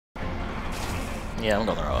Yeah, I'm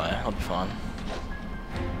going the right way. I'll be fine.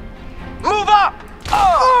 Move up!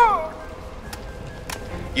 Oh!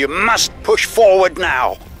 You must push forward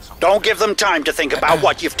now. Don't give them time to think about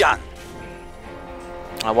what you've done.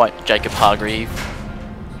 I won't, Jacob Hargreave.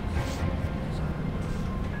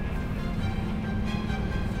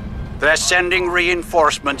 They're sending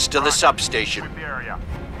reinforcements to the substation.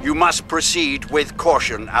 You must proceed with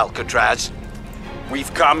caution, Alcatraz.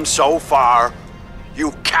 We've come so far.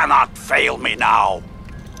 You cannot fail me now.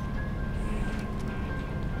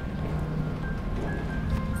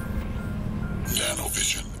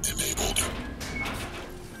 Nanovision enabled.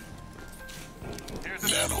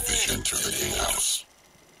 Nanovision enter the gatehouse.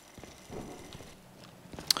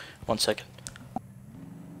 1 second.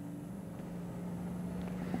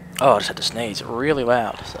 Oh, I just had to sneeze really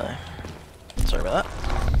loud, so sorry about that.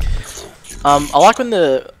 I like when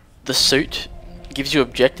the suit gives you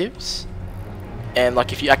objectives, and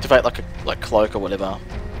like if you activate like cloak or whatever,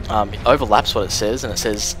 it overlaps what it says, and it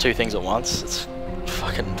says 2 things at once. It's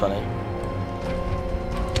fucking funny.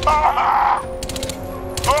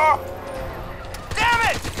 Damn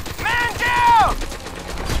it! Man down!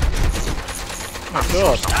 Oh my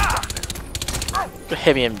god. Got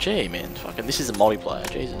heavy MG, man. Fucking, this is a multiplayer,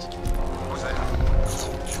 Jesus.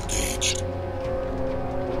 Engaged.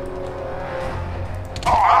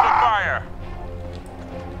 Under fire!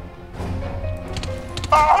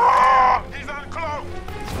 He's uncloaked!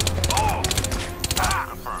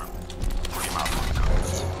 Confirmed. Put him out.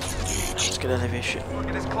 Let's get out of here, shit. Look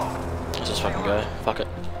at his cloak. Let's just fucking go. Fuck it.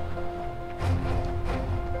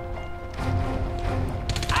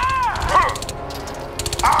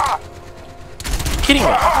 Kidding me?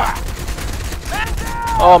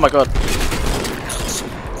 Oh my god.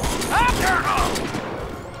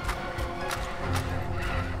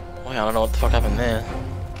 Oh, yeah, I don't know what the fuck happened there.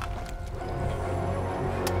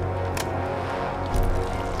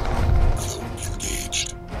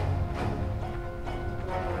 Engaged.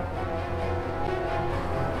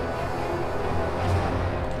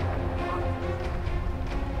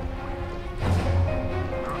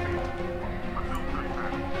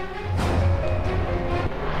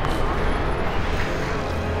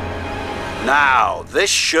 Now, this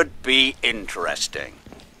should be interesting.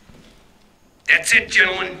 That's it,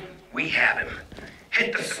 gentlemen. We have him.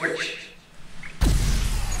 Hit the switch.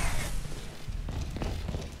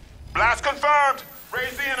 Blast confirmed!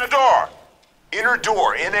 Raise the inner door! Inner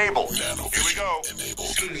door enabled. Here we go. Enabled.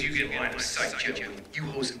 As soon as you get line of sight, gentlemen, you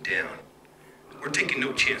hose it down. We're taking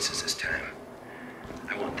no chances this time.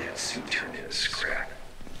 I want that suit turned into scrap.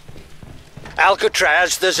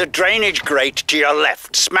 Alcatraz, there's a drainage grate to your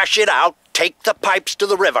left. Smash it out, take the pipes to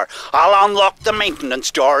the river. I'll unlock the maintenance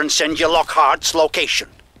door and send you Lockhart's location.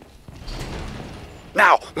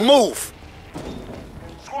 Now, move!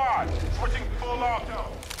 Squad, switching full auto.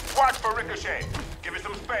 Watch for ricochet. Give it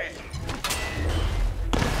some space.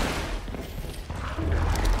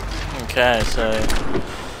 Okay, so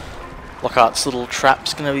Lockhart's little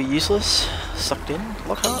trap's gonna be useless. Sucked in,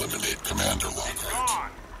 Lockhart. Eliminate Commander Lockhart. Gone.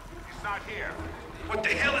 He's not here. What the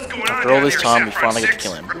hell is going on After all down this there, time, we Saffron finally get to 6?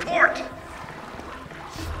 kill him. Report!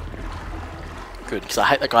 Good, because I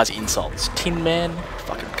hate that guy's insults. Tin Man?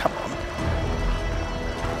 Fucking come on.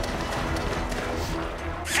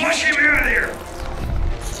 Flush him out of there!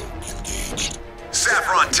 Engaged.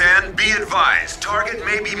 Saffron 10, be advised. Target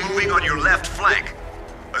may be moving on your left flank.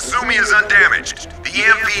 Assume he is undamaged. The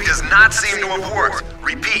EMP does not seem to have worked.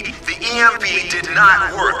 Repeat, the EMP did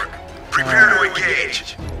not work. Prepare to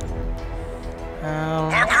engage.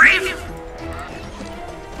 Hargreave?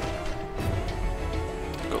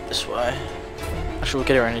 Go this way. Actually, we'll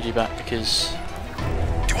get our energy back because,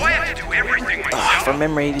 Do I have to do everything myself? from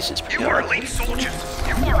memory, this is pretty You are hard. elite soldiers.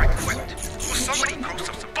 You are equipped. Will somebody grow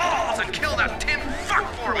some balls and kill that tin fuck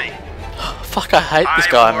for me? Fuck, I hate this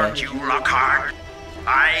guy, man. you, Lockhart.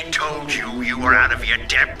 I told you you were out of your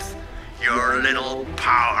depth. Your little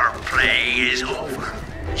power play is over.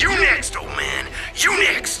 You next, old man. You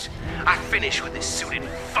next. I finished with this suited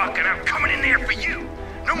fuck and I'm coming in there for you.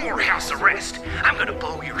 No more house arrest. I'm gonna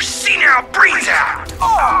blow your senile brains out.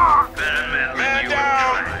 Better men than you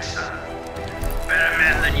down. and son. Better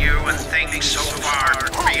men than you and things so far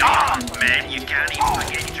beyond men you can't even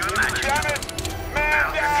begin to imagine. Damn it!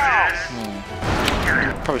 Man down!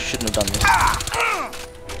 Alcatraz. Probably shouldn't have done this.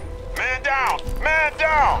 Man down! Man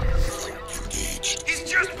down! Engaged. He's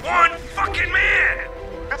just one fucking man.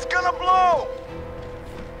 It's gonna blow!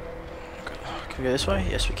 Can we go this way?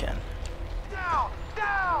 Yes, we can. Down!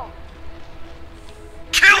 Down!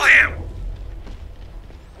 Kill him.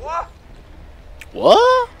 What?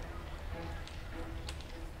 What?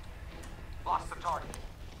 Lost the target.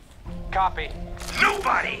 Copy.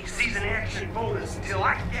 Nobody sees an action bonus until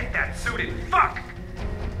I get that suited fuck.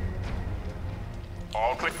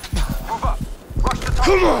 All clear. Move up. Rush the top.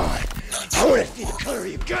 Come on! I want to see the color of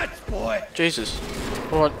your guts, boy! Jesus.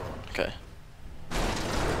 What? Okay.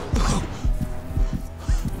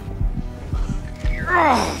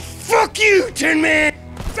 Oh, fuck you, Tin Man!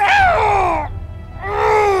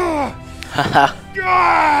 Haha.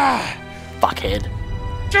 Fuckhead.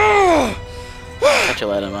 Catch you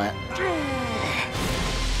later, mate.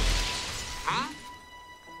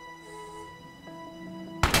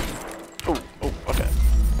 Oh, okay.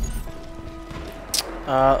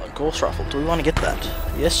 Gauss rifle. Do we want to get that?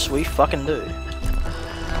 Yes, we fucking do.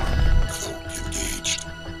 Cloak engaged.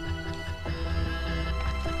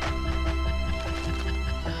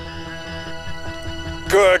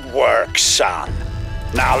 Good work, son.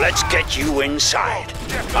 Now let's get you inside.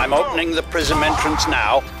 I'm opening the prism entrance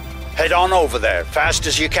now. Head on over there, fast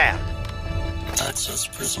as you can. Access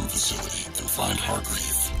prism facility and find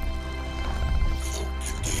Hargreave. Cloak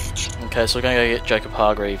engaged. Okay, so we're gonna go get Jacob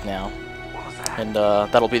Hargreave now. And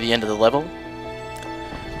that'll be the end of the level.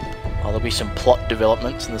 There'll be some plot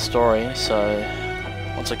developments in the story, so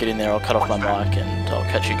once I get in there I'll cut off my mic and I'll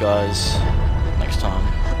catch you guys next time.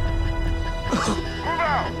 Move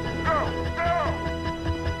out. Go.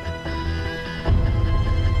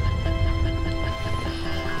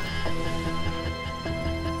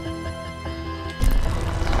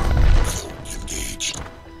 Cloak engaged.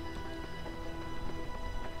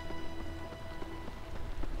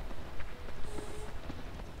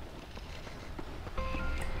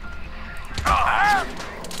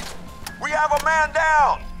 We have a man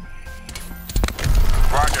down!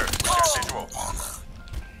 Roger. Visual.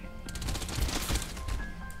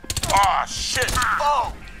 Ah, shit.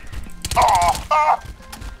 Oh.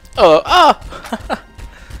 Oh, ah!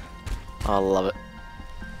 I love it.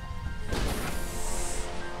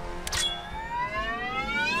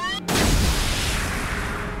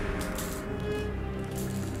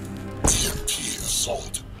 EMP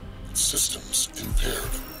assault. Systems impaired.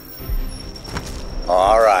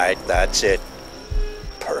 All right, that's it.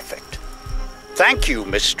 Perfect. Thank you,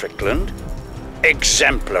 Miss Strickland.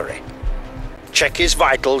 Exemplary. Check his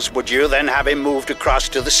vitals, would you, then have him moved across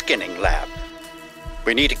to the skinning lab.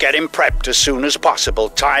 We need to get him prepped as soon as possible.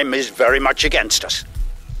 Time is very much against us.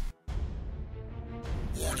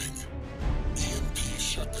 Warning. EMP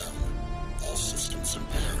shutdown. All systems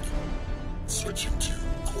impaired. Switching to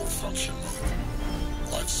core function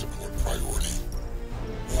mode. Life support priority.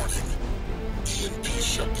 Warning. EMP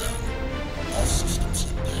shutdown. All systems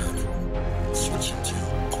impaired. Switching to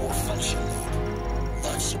core function mode.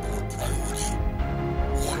 Life support priority.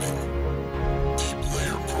 Warning. Deep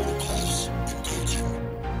layer protocols engaging.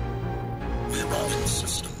 Rerouting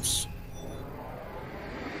systems.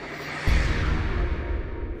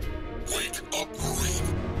 Wake up, Marine.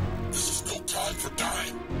 This is no time for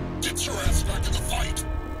dying. Get your ass back in the fight.